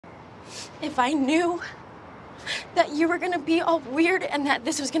If I knew that you were gonna be all weird and that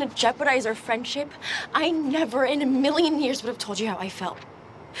this was gonna jeopardize our friendship, I never in a million years would have told you how I felt.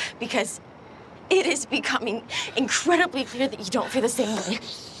 Because it is becoming incredibly clear that you don't feel the same way.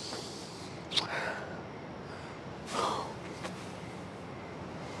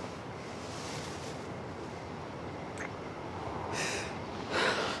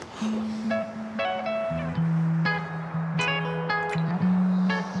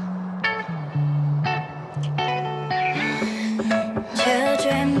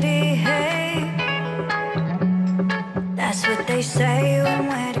 Children behave. That's what they say when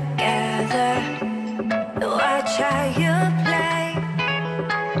we're together. Watch how you play.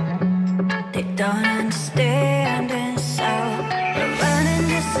 They don't understand, and so we're running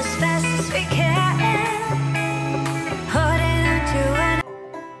just as fast as we can, holding on to an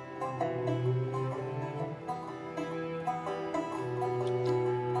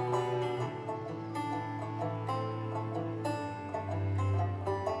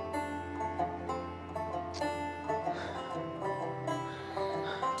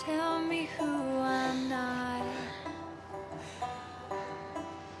tell me who I'm not.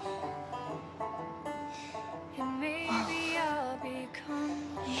 And maybe I'll become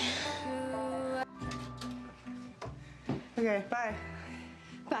who I... Okay, bye.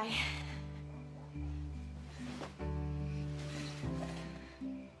 Bye.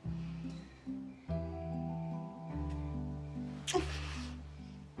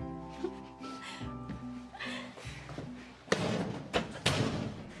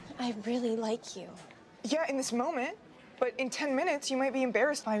 I really like you. Yeah, in this moment, but in 10 minutes, you might be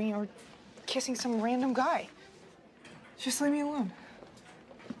embarrassed by me or kissing some random guy. Just leave me alone.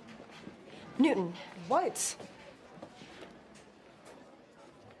 Newton. What?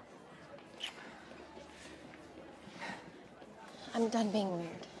 I'm done being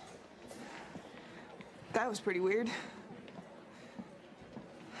weird. That was pretty weird.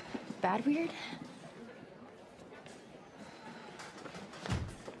 Bad weird?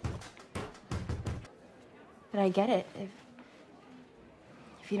 But I get it.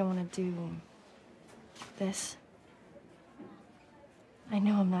 If you don't want to do this, I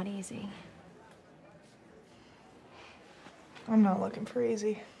know I'm not easy. I'm not looking for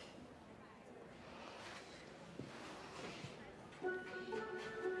easy.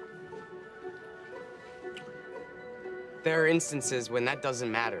 There are instances when that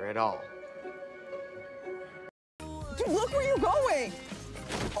doesn't matter at all. Dude, look where you're going!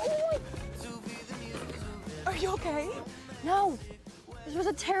 Oh! Are you okay? No, this was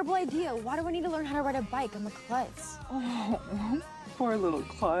a terrible idea. Why do I need to learn how to ride a bike? I'm a klutz. Oh, poor little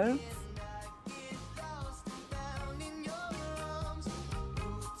klutz.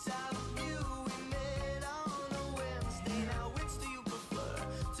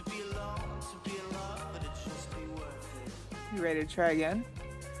 You ready to try again?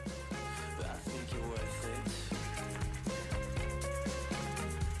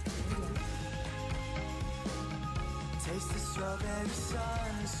 Taste the strawberry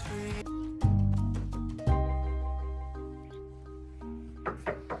sunscreen.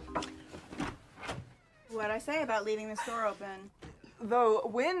 What'd I say about leaving the store open? The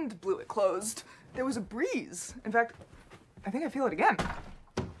wind blew it closed. There was a breeze. In fact, I think I feel it again.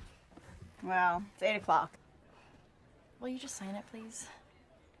 Well, it's 8 o'clock. Will you just sign it, please?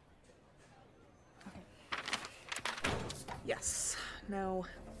 Yes. Now,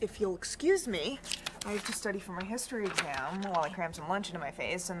 if you'll excuse me, I have to study for my history exam while I cram some lunch into my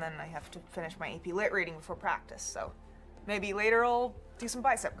face, and then I have to finish my AP Lit reading before practice, so maybe later I'll do some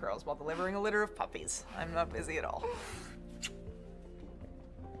bicep curls while delivering a litter of puppies. I'm not busy at all.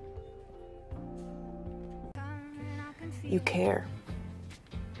 You care.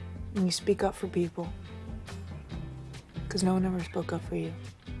 And you speak up for people. Because no one ever spoke up for you.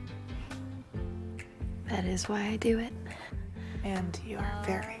 That is why I do it. And you are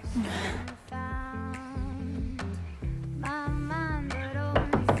very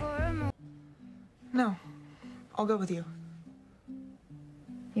No, I'll go with you.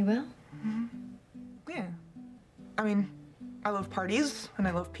 You will? Mm-hmm. Yeah. I mean, I love parties and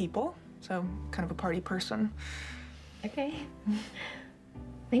I love people, so I'm kind of a party person. Okay.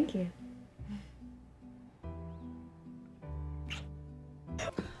 Thank you.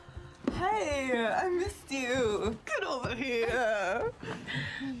 Hey, I missed you. Get over here.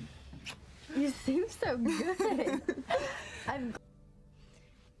 You seem so good. And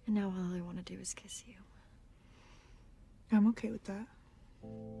now all I want to do is kiss you. I'm okay with that.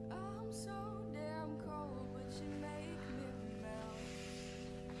 I'm so damn cold, but you make me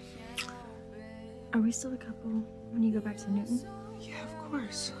melt. Are we still a couple when you go back to Newton? Yeah, of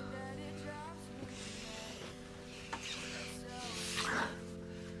course.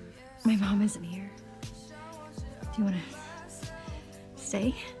 My mom isn't here. Do you want to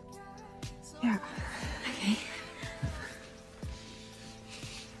stay? Yeah. Okay.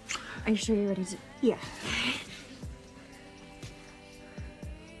 Are you sure you're ready to? Yeah.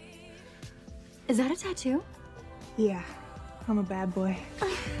 Is that a tattoo? Yeah. I'm a bad boy.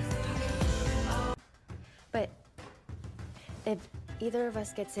 But if either of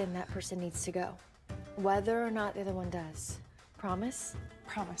us gets in, that person needs to go. Whether or not the other one does. Promise?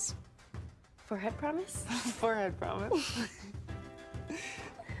 Promise. Forehead promise? Forehead promise.